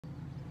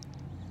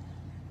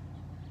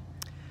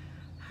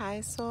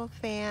Hi, Soul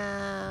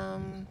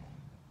Fam.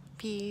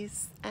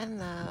 Peace and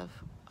love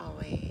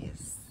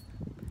always.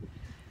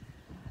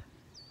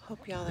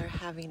 Hope y'all are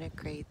having a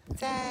great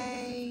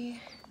day.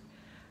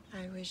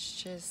 I was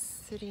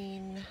just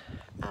sitting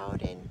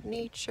out in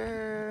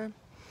nature,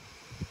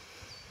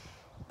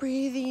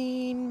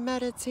 breathing,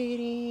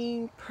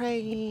 meditating,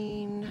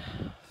 praying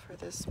for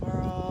this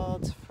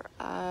world, for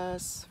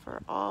us,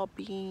 for all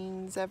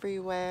beings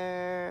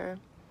everywhere.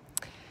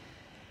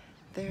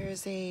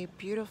 There's a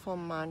beautiful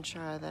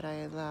mantra that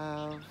I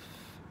love.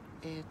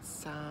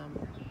 It's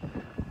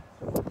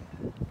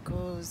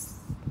goes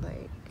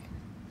like,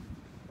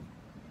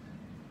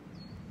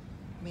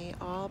 may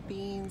all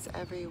beings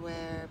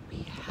everywhere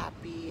be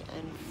happy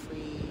and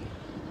free.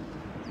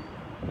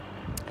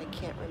 I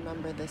can't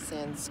remember the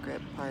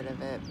Sanskrit part of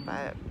it,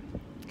 but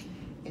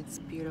it's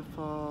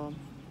beautiful.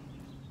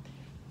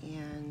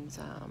 And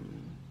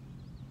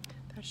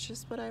that's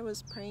just what I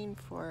was praying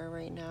for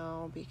right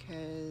now,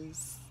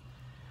 because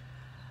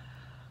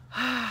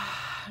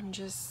I'm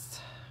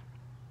just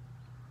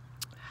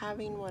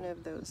having one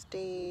of those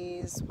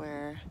days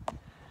where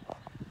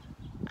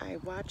I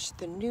watched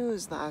the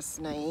news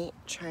last night,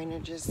 trying to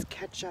just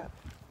catch up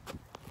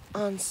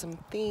on some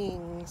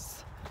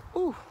things.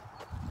 Ooh,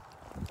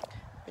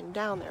 been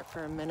down there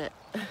for a minute.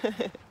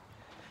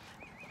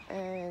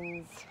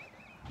 And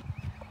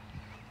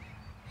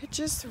it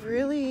just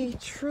really,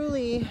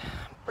 truly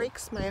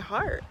breaks my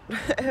heart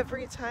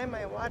every time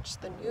I watch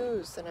the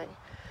news, and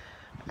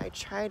I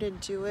try to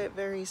do it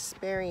very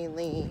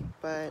sparingly,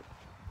 but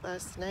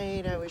last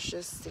night I was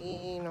just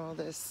seeing all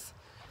this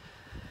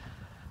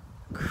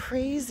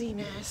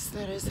craziness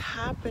that is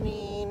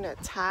happening,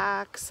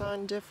 attacks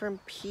on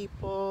different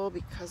people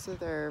because of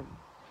their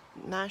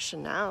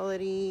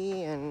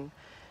nationality, and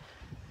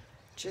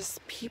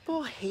just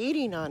people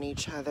hating on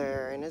each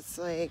other. And it's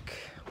like,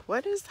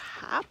 what is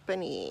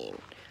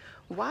happening?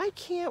 Why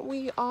can't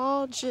we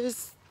all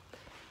just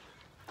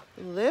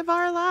live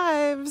our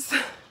lives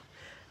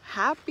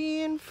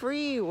happy and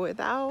free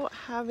without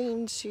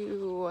having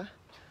to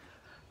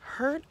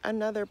hurt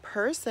another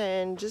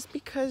person just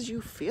because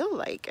you feel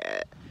like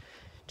it,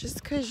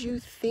 just because you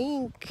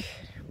think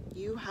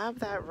you have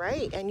that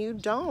right and you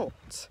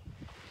don't?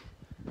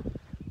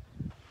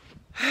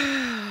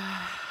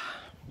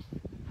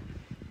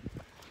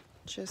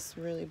 Just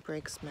really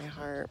breaks my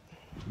heart.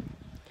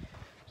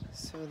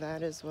 So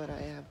that is what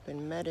I have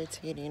been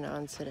meditating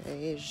on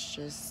today, is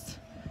just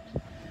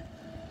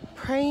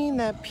praying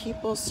that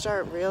people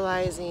start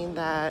realizing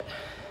that,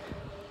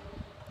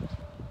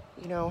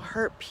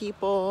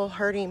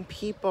 hurting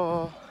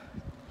people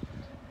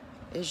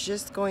is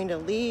just going to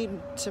lead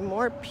to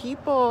more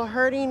people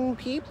hurting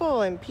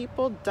people and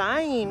people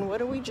dying.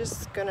 What are we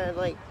just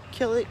gonna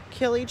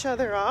kill each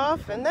other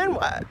off, and then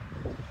what?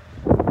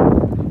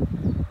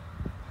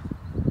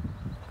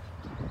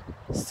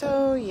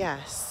 So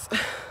yes.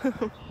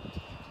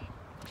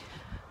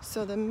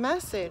 So the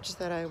message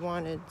that I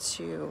wanted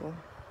to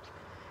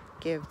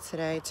give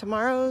today,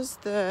 tomorrow's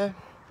the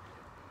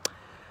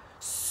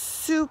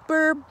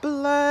super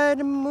blood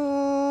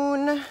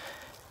moon,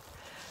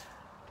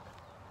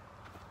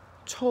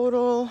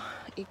 total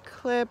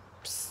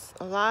eclipse,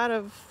 a lot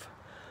of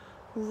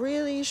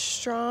really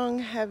strong,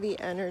 heavy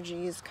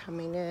energies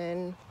coming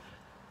in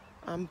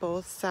on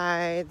both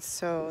sides.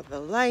 So the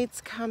light's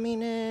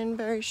coming in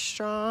very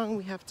strong.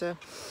 We have to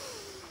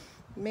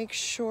make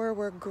sure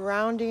we're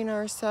grounding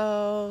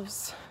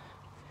ourselves.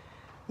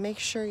 Make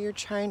sure you're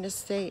trying to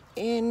stay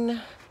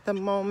in the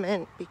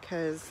moment,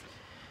 because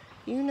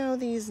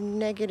these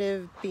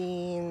negative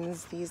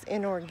beings, these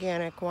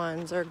inorganic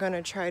ones, are going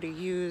to try to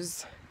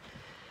use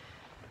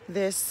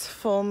this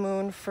full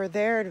moon for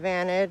their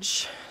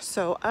advantage.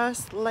 So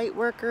us light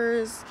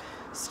workers,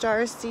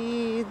 star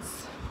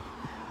seeds,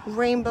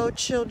 rainbow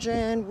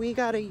children, we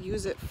got to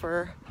use it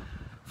for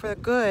the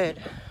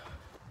good.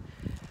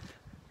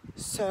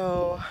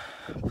 So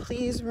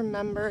please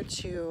remember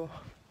to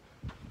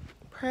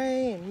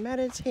pray and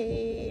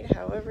meditate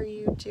however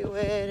you do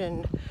it,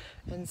 and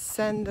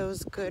send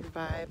those good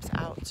vibes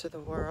out to the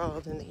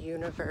world and the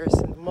universe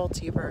and the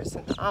multiverse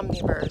and the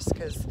omniverse,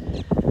 because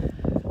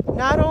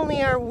not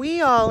only are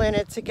we all in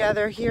it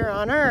together here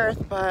on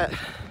Earth, but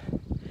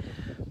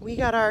we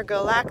got our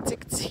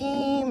galactic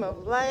team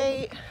of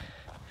light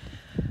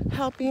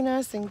helping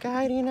us and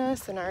guiding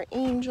us, and our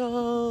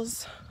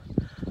angels,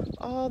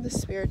 all the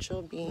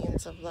spiritual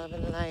beings of love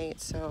and light.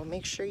 So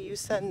make sure you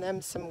send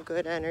them some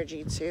good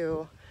energy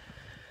too.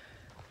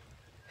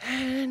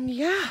 And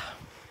yeah,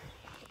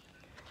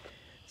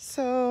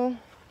 so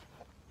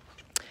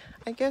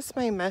I guess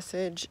my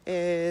message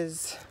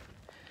is,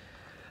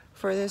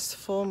 for this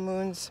full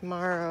moon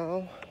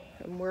tomorrow,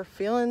 and we're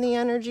feeling the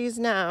energies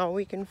now.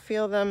 We can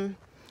feel them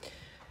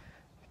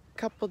a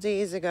couple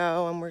days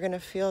ago, and we're gonna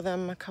feel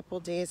them a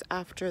couple days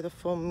after the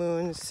full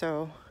moon.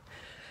 So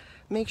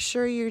make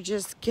sure you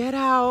just get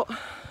out,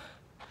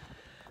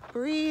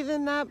 breathe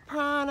in that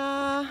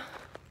prana,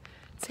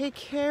 take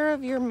care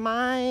of your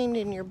mind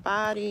and your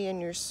body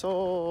and your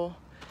soul,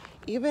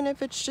 even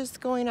if it's just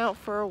going out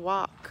for a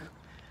walk.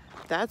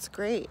 that's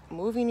great.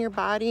 Moving your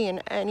body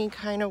in any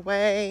kind of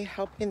way,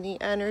 helping the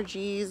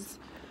energies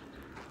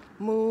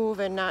move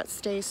and not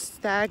stay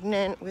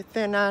stagnant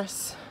within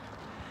us.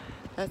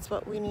 That's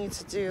what we need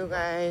to do,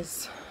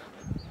 guys.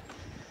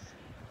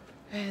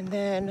 And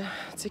then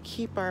to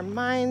keep our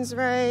minds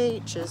right,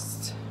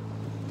 just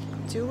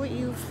do what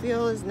you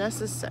feel is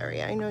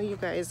necessary. I know you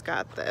guys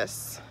got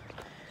this.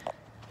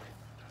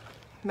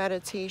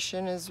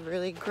 Meditation is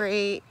really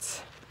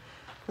great.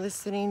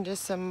 Listening to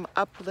some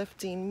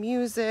uplifting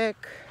music.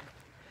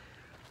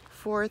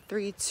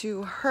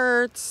 432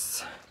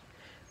 hertz.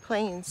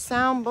 Playing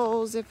sound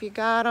bowls if you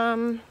got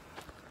them.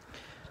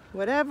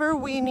 Whatever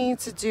we need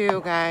to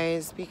do,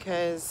 guys,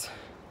 because,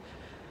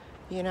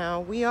 you know,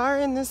 we are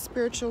in this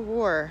spiritual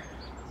war.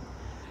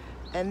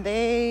 And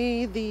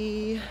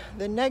the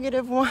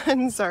negative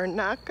ones are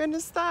not going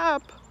to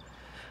stop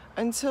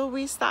until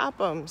we stop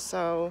them.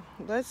 So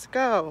let's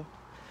go.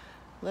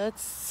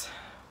 Let's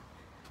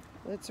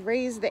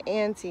raise the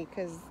ante,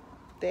 because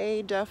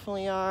they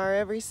definitely are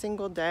every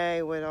single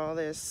day with all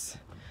this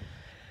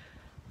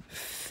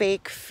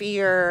fake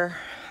fear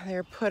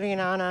they're putting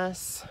on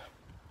us.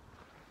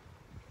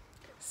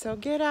 So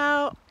get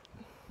out,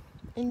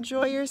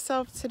 enjoy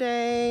yourself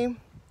today,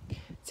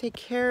 take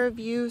care of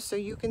you so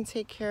you can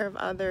take care of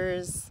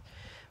others.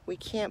 We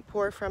can't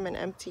pour from an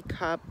empty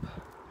cup.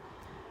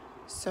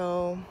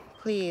 So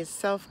please,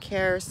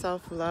 self-care,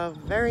 self-love,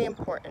 very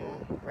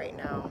important right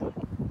now.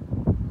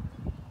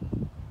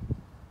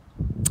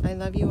 I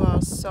love you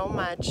all so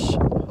much.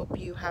 Hope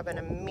you have an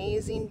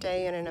amazing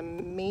day and an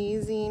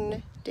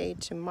amazing day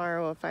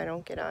tomorrow if I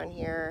don't get on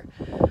here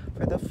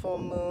for the full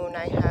moon.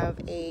 I have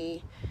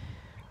a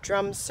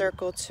drum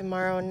circle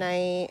tomorrow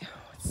night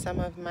with some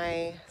of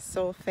my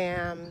soul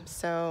fam.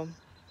 So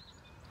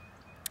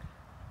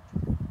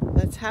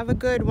let's have a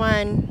good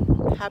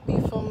one. Happy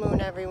full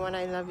moon, everyone.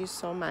 I love you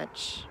so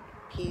much.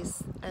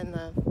 Peace and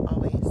love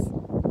always.